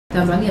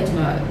Tanzania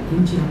tuna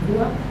nchi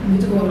inakuwa,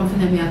 vitu kama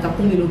tunafanya miaka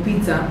 10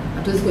 iliyopita,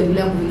 hatuwezi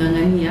kuendelea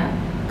kuvingangania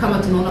kama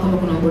tunaona kama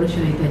kuna maboresho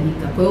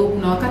yanahitajika. Kwa hiyo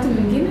kuna wakati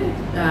mwingine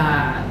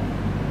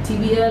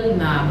TBL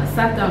na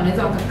BASATA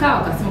wanaweza wakakaa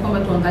wakasema kwamba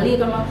tuangalie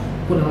kama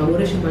kuna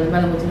maboresho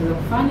mbalimbali ambayo tunaweza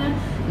kufanya.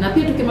 Na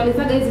pia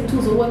tukimalizaga hizi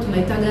tuzo huwa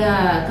tunaitaga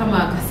kama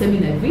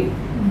semina hivi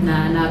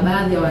na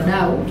baadhi ya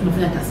wadau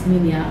tunafanya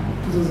tathmini ya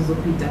tuzo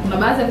zilizopita. Kuna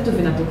baadhi ya vitu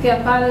vinatokea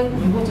pale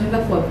ambavyo tunaweza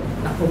ku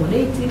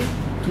accommodate,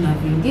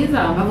 tunaviingiza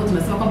ambapo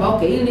tunasema kwamba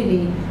okay, hili ni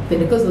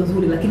pendekezo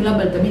nzuri lakini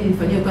labda litabidi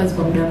lifanywe kazi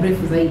kwa muda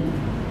mrefu zaidi.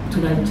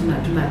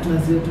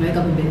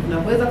 Tunaweka pembeni.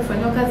 Tunaweza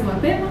kufanywa kazi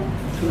mapema,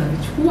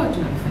 tunavichukua,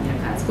 tunavifanyia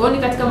kazi. Kwa hiyo ni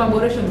katika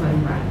maboresho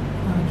mbalimbali.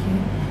 Okay.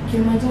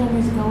 Kilimanjaro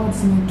Music Awards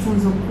ni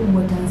tuzo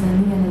kubwa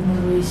Tanzania na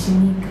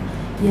zinazoheshimika.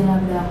 Je,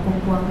 labda kwa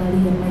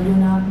kuangalia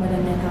mnajiona baada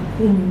ya miaka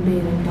 10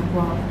 mbele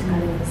mtakuwa katika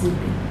level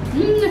zipi?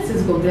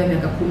 Siwezi kuongelea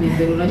miaka 10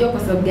 mbele. Unajua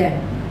kwa sababu gani?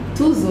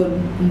 Tuzo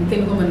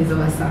mkeni kama ni za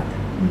BASATA.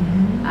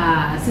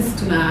 Sisi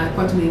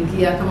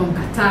tunaingia kama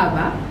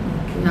mkataba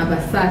na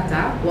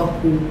BASATA wa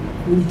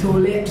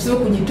kujitolea, tuseme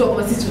kujitoa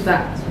kwa sisi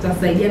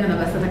tutasaidiana na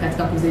BASATA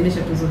katika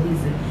kuziendesha tuzo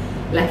hizi.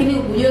 Lakini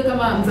ujue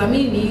kama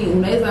mdhamini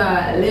unaweza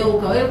leo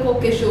ukawepo,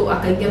 kesho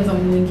akaingia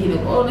mdhamini mwingine.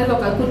 Kwa hiyo unaweza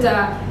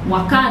ukakuta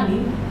mwakani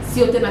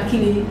sio tena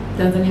Kili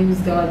Tanzania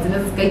Music Awards,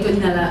 inaweza kaitwa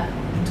jina la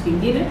kitu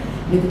kingine.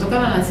 Ni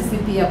kutokana na sisi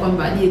pia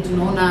kwamba je,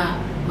 tunaona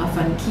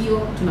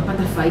mafanikio,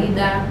 tunapata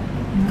faida.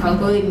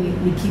 Kwa hiyo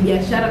ni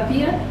kibiashara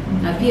pia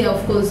na pia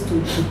of course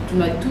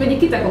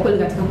tumejikita kwa kweli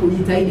katika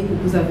kujitahidi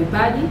kukuza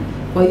vipaji.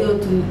 Kwa hiyo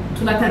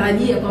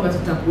tunatarajia kwamba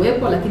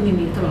tutakuwepo, lakini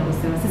ni kama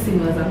nilivyosema sisi ni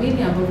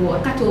wadhamini ambao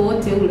wakati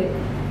wowote ule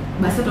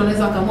basi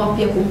tunaweza akaamua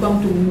pia kumpa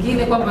mtu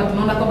mwingine kwamba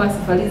tunaona kwamba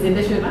safari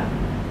ziendeshwe na.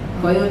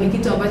 Kwa hiyo ni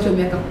kitu ambacho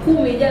miaka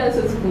 10 ijayo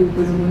siwezi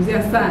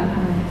kuzungumzia sana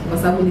kwa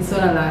sababu ni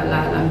swala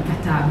la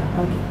mkataba.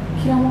 Okay.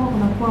 Kila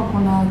mwaka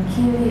kuna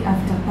Kili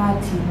after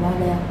party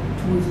baada ya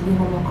tuzo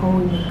kwa mwaka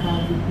huu imekaa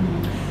vipi?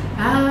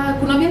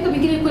 Kuna miaka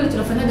mingine kweli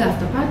tunafanyaga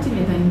after party,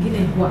 miaka mingine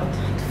huwa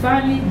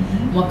tufanye.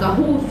 Mwaka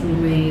huu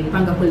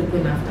tumepanga kweli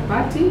kwenda after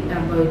party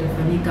ambayo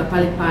itafanyika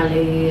pale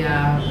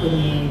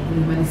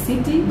kwenye Man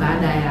City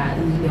baada ya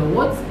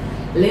awards.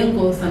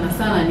 Lengo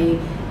sana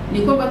ni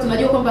kwamba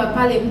tunajua kwamba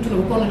pale mtu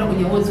unapokuwa unaenda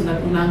kwenye awards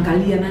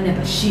unaangalia nani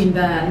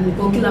atashinda.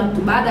 Kwa kila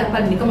mtu baada ya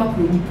pale ni kama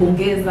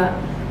kujipongeza,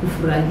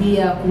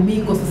 kufurahia,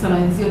 kumiko sasa na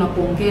wenzio na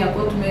kuongea.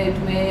 Kwa hiyo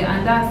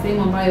tumeandaa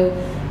sehemu ambayo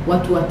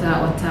watu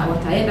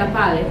wataenda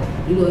pale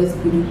ili waweze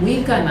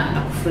kujumuika na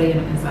kufurahia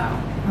na wenzao.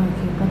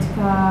 Okay.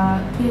 Katika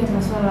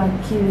swala la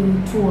Kili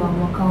Tour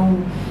mwaka huu,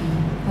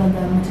 labda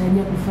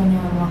mnatarajia kufanya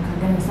mwaka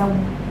gani? Sababu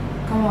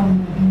kama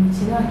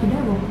mmechelewa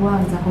kidogo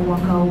kuanza kwa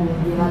mwaka huu,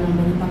 jirani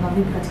mmejipanga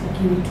vipi katika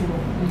Kili Tour?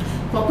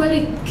 Kwa kweli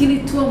Kili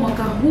Tour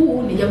mwaka huu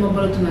ni jambo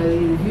ambalo tuna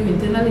review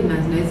internally na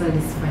zinaweza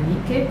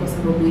lisifanyike kwa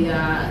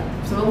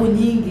sababu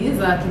nyingi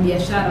za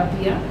kibiashara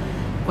pia.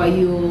 Kwa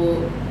hiyo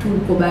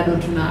tuko bado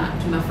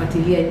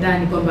tunafuatilia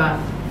ndani kwamba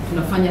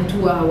tunafanya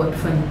tour au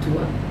hatufanyi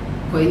tour.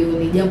 Kwa hiyo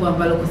ni jambo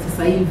ambalo kwa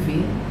sasa hivi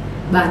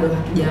bado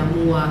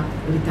hatujaamua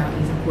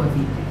litakuwa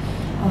vipi.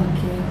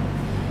 Okay.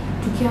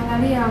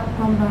 Tukiangalia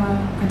kwamba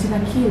katika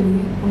Kili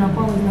kuna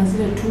na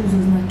zile tuzo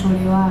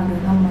zinatolewa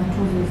kama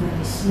tuzo za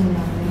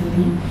heshima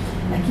hivi.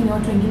 Lakini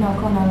watu wengine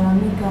wakawa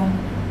wanalalamika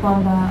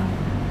kwamba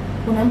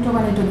kuna mtu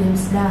anaitwa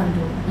James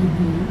Dando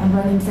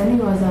ambaye ni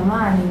msanii wa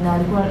zamani na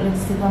alikuwa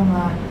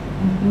kama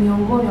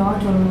miongoni wa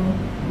watu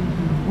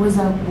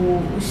walioweza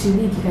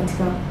kushiriki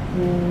katika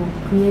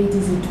create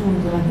hizo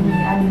tuzo, lakini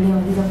hadi leo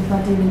hajaweza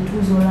kupata ile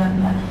tuzo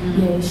labda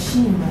ya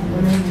heshima.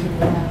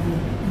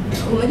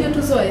 Unajua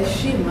tuzo ya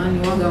heshima ni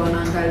waga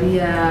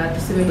wanaangalia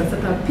tuseme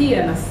BASATA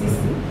pia na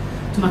sisi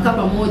tunakaa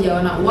pamoja,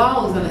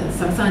 wao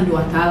sana ndio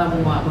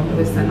wataalamu wa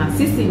mambo sana.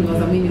 Sisi ni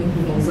wadhamini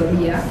wa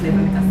uzabia,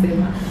 naweza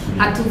nikasema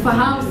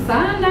hatufahamu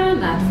sana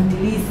na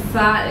hatufuatilii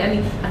sana, yani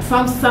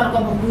hatufahamu sana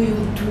kwamba huyu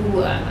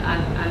mtu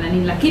ana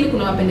nini, lakini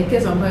kuna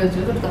mapendekezo ambayo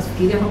tunaweza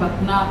tukafikiria kwamba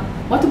kuna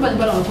watu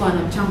mbalimbali wanatoa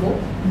na mchango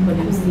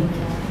kwenye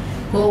muziki.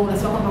 Kwa hiyo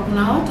unasema kwamba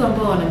kuna watu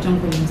ambao wana mchango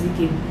kwenye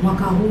muziki,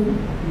 mwaka huu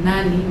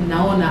nani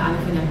naona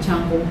anafanya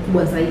mchango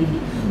mkubwa zaidi.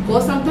 Kwa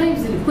hiyo sometimes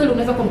kweli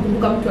unaweza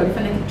kumkumbuka mtu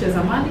alifanya kitu cha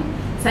zamani,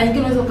 saa nyingine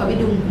unaweza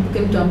ukabidi umkumbuke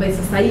mtu ambaye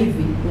sasa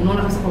hivi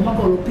unaona hasa kwa mwaka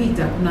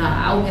uliopita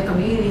au miaka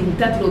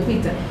 2-3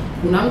 iliyopita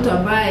kuna mtu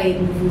ambaye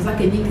nguvu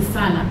zake nyingi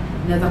sana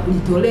naweza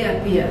kujitolea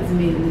pia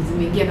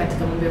zimeingia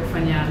katika mambo ya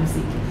kufanya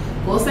muziki.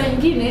 Kwa hiyo saa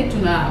nyingine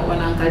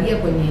wanaangalia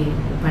kwenye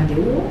upande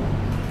huo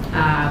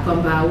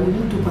kwamba huyu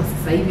mtu kwa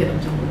sasa hivi ana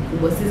mchango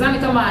mkubwa. Sidhani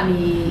kama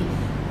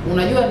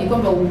unajua ni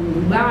kwamba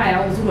ubaya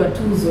au uzuri wa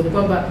tuzo ni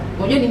kwamba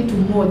unajua ni mtu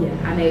mmoja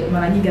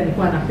mara nyingi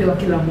anakuwa anapewa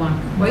kila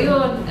mwaka. Kwa hiyo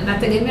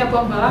nategemea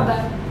kwamba labda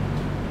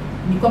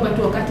ni kwamba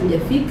tu wakati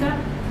hujafika,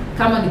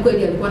 kama ni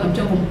kweli alikuwa na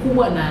mchango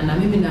mkubwa na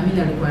mimi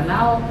naamini alikuwa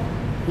nao,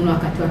 kuna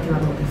wakati wake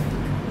labda ukifika.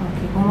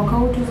 Okay. Kwa mwaka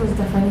huu tuzo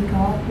zitafanyika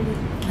wapi?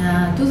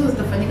 Tuzo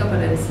zitafanyika pa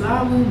Dar es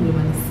Salaam,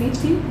 Man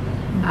City,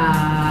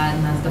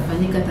 na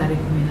zitafanyika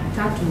tarehe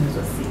 13 mwezi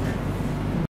wa 6.